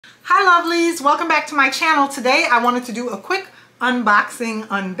Hi lovelies, welcome back to my channel. Today I wanted to do a quick unboxing,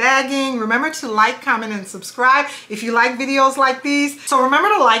 unbagging. Remember to like, comment, and subscribe if you like videos like these. So remember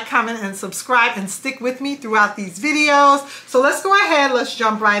to like, comment, and subscribe and stick with me throughout these videos. So let's go ahead, let's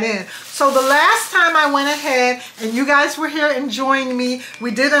jump right in. So the last time I went ahead and you guys were here and joined me,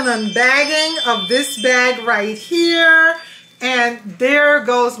 we did an unbagging of this bag right here. And there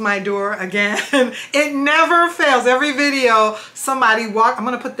goes my door again. It never fails. Every video somebody walk. I'm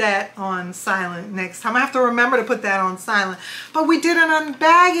going to put that on silent next time. I have to remember to put that on silent. But we did an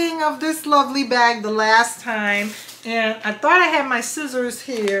unbagging of this lovely bag the last time. And I thought I had my scissors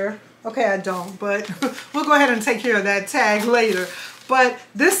here. Okay, I don't. But we'll go ahead and take care of that tag later. But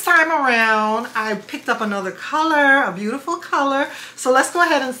this time around, I picked up another color, a beautiful color. So let's go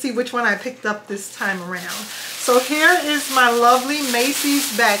ahead and see which one I picked up this time around. So here is my lovely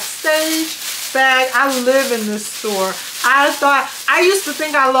Macys Backstage bag. I live in this store. I used to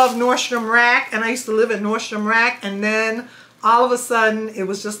think I loved Nordstrom Rack, and I used to live at Nordstrom Rack, and then all of a sudden it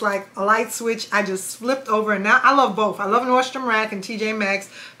was just like a light switch. I just flipped over, and now I love both. I love Nordstrom Rack and TJ Maxx,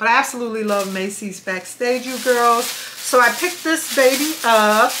 but I absolutely love Macys Backstage, you girls. So I picked this baby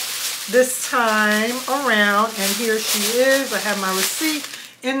up this time around, and here she is. I have my receipt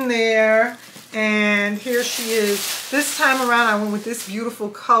in there, and here she is. This time around I went with this beautiful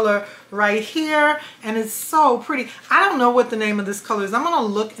color right here, and it's so pretty. I don't know what the name of this color is. I'm gonna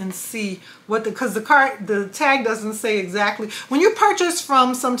look and see what because the tag doesn't say exactly. When you purchase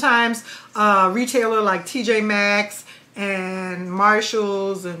from sometimes a retailer like TJ Maxx and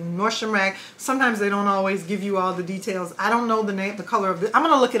Marshalls and Nordstrom Rack, sometimes they don't always give you all the details. I don't know the name, the color of it. I'm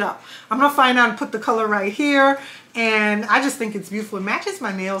gonna look it up. I'm gonna find out and put the color right here. And I just think it's beautiful. It matches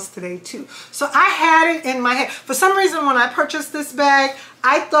my nails today too. So I had it in my head. For some reason when I purchased this bag,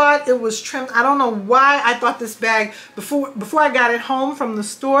 I thought it was trimmed. I don't know why I thought this bag, before I got it home from the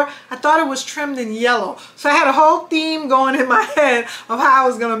store, I thought it was trimmed in yellow. So I had a whole theme going in my head of how I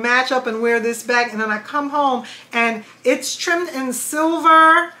was gonna match up and wear this bag. And then I come home and it's trimmed in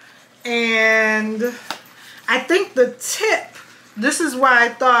silver, and I think the tip, this is why I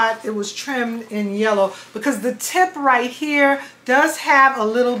thought it was trimmed in yellow, because the tip right here does have a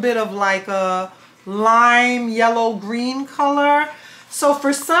little bit of like a lime yellow green color. So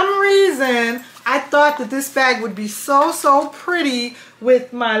for some reason I thought that this bag would be so pretty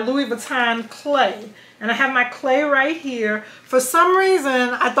with my Louis Vuitton clay. And I have my clay right here. For some reason,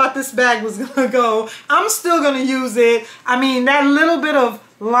 I thought this bag was gonna go. I'm still gonna use it. I mean, that little bit of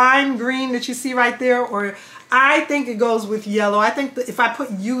lime green that you see right there, or I think it goes with yellow. I think that if I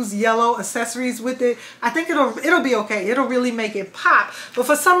use yellow accessories with it, I think it'll be okay. It'll really make it pop. But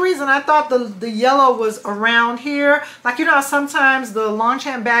for some reason, I thought the yellow was around here. Like, you know how sometimes the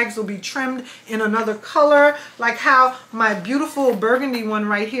Longchamp bags will be trimmed in another color, like how my beautiful burgundy one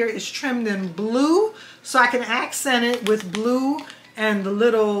right here is trimmed in blue. So I can accent it with blue, and the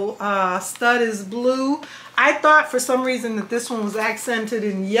little stud is blue. I thought for some reason that this one was accented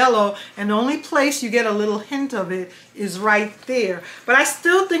in yellow, and the only place you get a little hint of it is right there. But I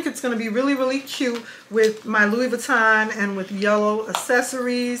still think it's going to be really cute with my Louis Vuitton and with yellow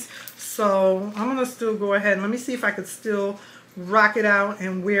accessories. So I'm going to still go ahead and let me see if I could still rock it out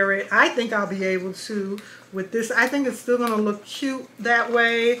and wear it. I think I'll be able to with this. I think it's still going to look cute that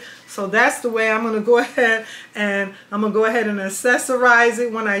way. So that's the way I'm going to go ahead, and I'm going to go ahead and accessorize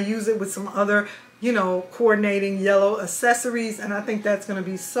it when I use it with some other, you know, coordinating yellow accessories, and I think that's going to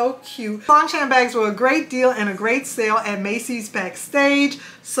be so cute. Longchamp bags were a great deal and a great sale at Macys Backstage,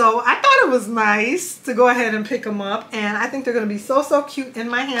 so I thought it was nice to go ahead and pick them up, and I think they're going to be so cute in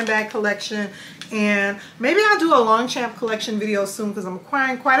my handbag collection. And maybe I'll do a Longchamp collection video soon, because I'm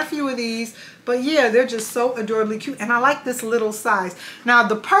acquiring quite a few of these. But yeah, they're just so adorably cute, and I like this little size. Now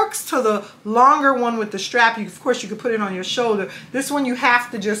the perks to the longer one with the strap, of course you could put it on your shoulder. This one you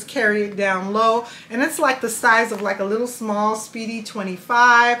have to just carry it down low, and it's like the size of like a little small Speedy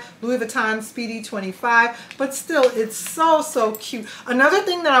 25, Louis Vuitton Speedy 25, but still it's so cute. Another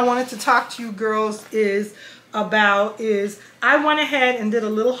thing that I wanted to talk to you girls about is I went ahead and did a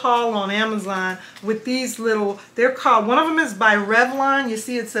little haul on Amazon with these little, they're called, one of them is by Revlon, you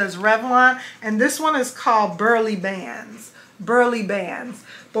see it says Revlon, and this one is called Burly Bands. Burly Bands.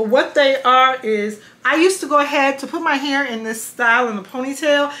 But what they are is, I used to go ahead to put my hair in this style in a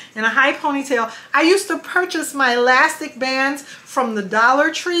ponytail, in a high ponytail. I used to purchase my elastic bands from the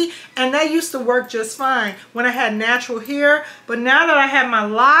Dollar Tree, and they used to work just fine when I had natural hair. But now that I have my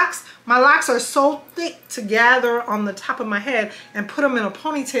locks, My locks are so thick to gather on the top of my head and put them in a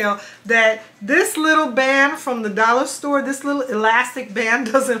ponytail that this little band from the dollar store, this little elastic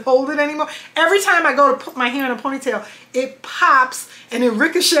band, doesn't hold it anymore. Every time I go to put my hair in a ponytail, it pops and it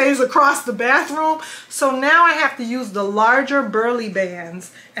ricochets across the bathroom. So now I have to use the larger burly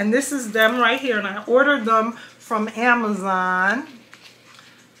bands, and this is them right here, and I ordered them from Amazon,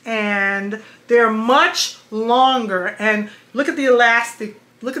 and they're much longer. And look at the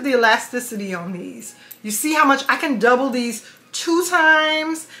elasticity on these. You see how much I can double these 2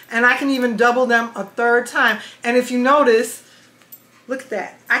 times, and I can even double them a 3rd time. And if you notice, look at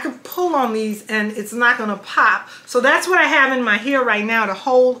that. I can pull on these and it's not gonna pop. So that's what I have in my hair right now to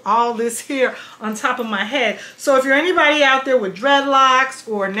hold all this hair on top of my head. So if you're anybody out there with dreadlocks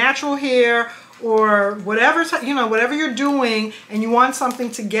or natural hair or whatever, you know, whatever you're doing, and you want something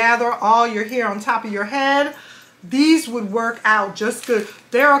to gather all your hair on top of your head, these would work out just good.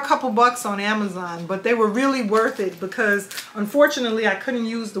 They're a couple bucks on Amazon, but they were really worth it because unfortunately I couldn't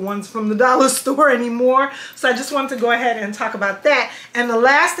use the ones from the dollar store anymore. So I just wanted to go ahead and talk about that. And the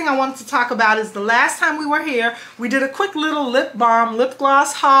last thing I wanted to talk about is the last time we were here, we did a quick little lip balm, lip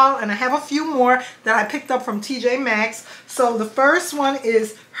gloss haul, and I have a few more that I picked up from TJ Maxx. So the first one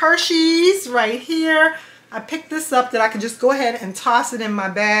is Hershey's right here. I picked this up that I could just go ahead and toss it in my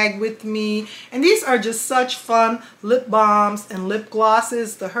bag with me. And these are just such fun lip balms and lip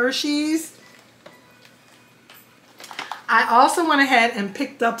glosses, the Hershey's. I also went ahead and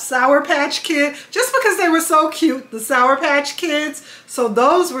picked up Sour Patch Kid just because they were so cute, the Sour Patch Kids. So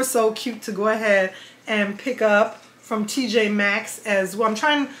those were so cute to go ahead and pick up from TJ Maxx as well. I'm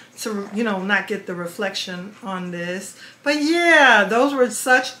trying to, you know, not get the reflection on this. But yeah, those were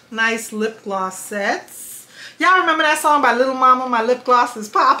such nice lip gloss sets. Y'all remember that song by Little Mama, My Lip Gloss is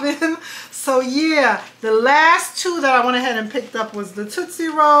Poppin'? So yeah, the last 2 that I went ahead and picked up was the Tootsie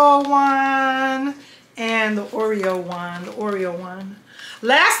Roll one and the Oreo one.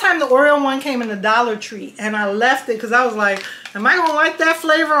 Last time the Oreo one came in the Dollar Tree, and I left it because I was like, am I gonna like that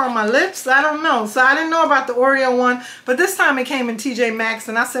flavor on my lips? I don't know. So I didn't know about the Oreo one, but this time it came in TJ Maxx,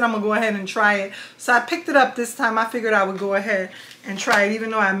 and I said I'm gonna go ahead and try it. So I picked it up this time. I figured I would go ahead and try it,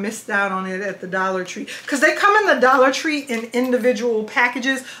 even though I missed out on it at the Dollar Tree. Because they come in the Dollar Tree in individual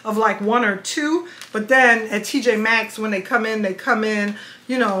packages of like 1 or 2, but then at TJ Maxx, when they come in,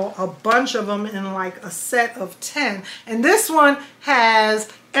 you know, a bunch of them in like a set of 10. And this one has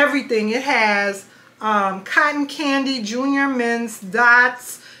everything. It has cotton candy, Junior Mints,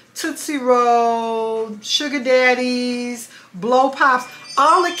 Dots, Tootsie Roll, Sugar Daddies, Blow Pops,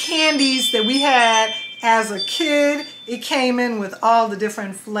 all the candies that we had as a kid. It came in with all the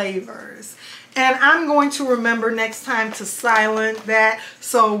different flavors. And I'm going to remember next time to silent that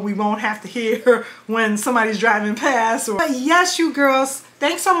so we won't have to hear when somebody's driving past. But yes, you girls,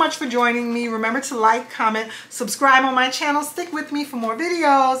 thanks so much for joining me. Remember to like, comment, subscribe on my channel. Stick with me for more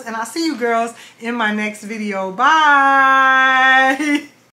videos, and I'll see you girls in my next video. Bye!